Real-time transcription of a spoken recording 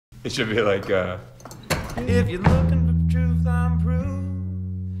It should be like, if you're looking for truth, I'm proof,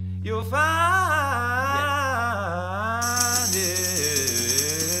 you'll find it.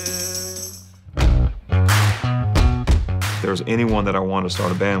 if there was anyone that I wanted to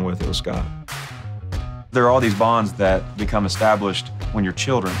start a band with, it was Scott. There are all these bonds that become established when you're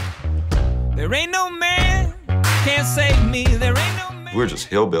children. There ain't no man can't save me. There ain't no man. We were just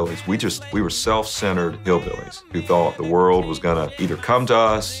hillbillies. We were self-centered hillbillies who thought the world was gonna either come to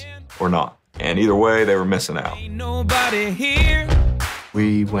us or not. And either way, they were missing out. Ain't nobody here.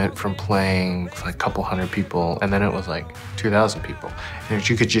 We went from playing like a couple hundred people, and then it was like 2,000 people. And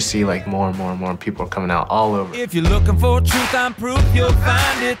you could just see like more and more and more people coming out all over. If you're looking for truth, I'm proof, you'll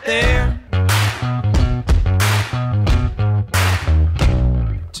find it there.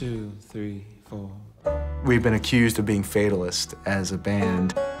 2, 3, 4. We've been accused of being fatalist as a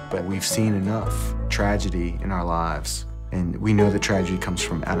band, but we've seen enough tragedy in our lives, and we know the tragedy comes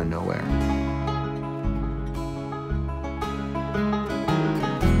from out of nowhere.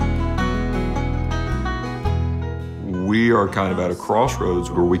 We are kind of at a crossroads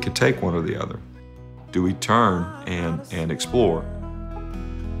where we could take one or the other. Do we turn and explore?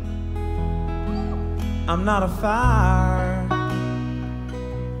 I'm not a fire.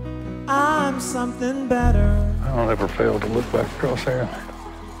 I'm something better. I don't ever fail to look back across there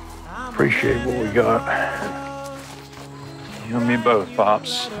and appreciate what we got. You and me both,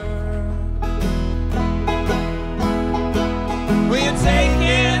 Pops. Will you take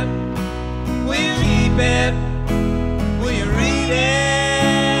it? Will you keep it? Will you read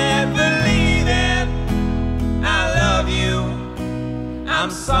it? Believe it? I love you. I'm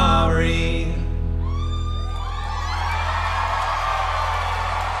sorry.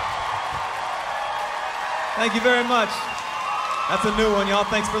 Thank you very much. That's a new one, y'all.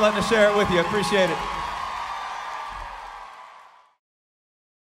 Thanks for letting us share it with you. I appreciate it.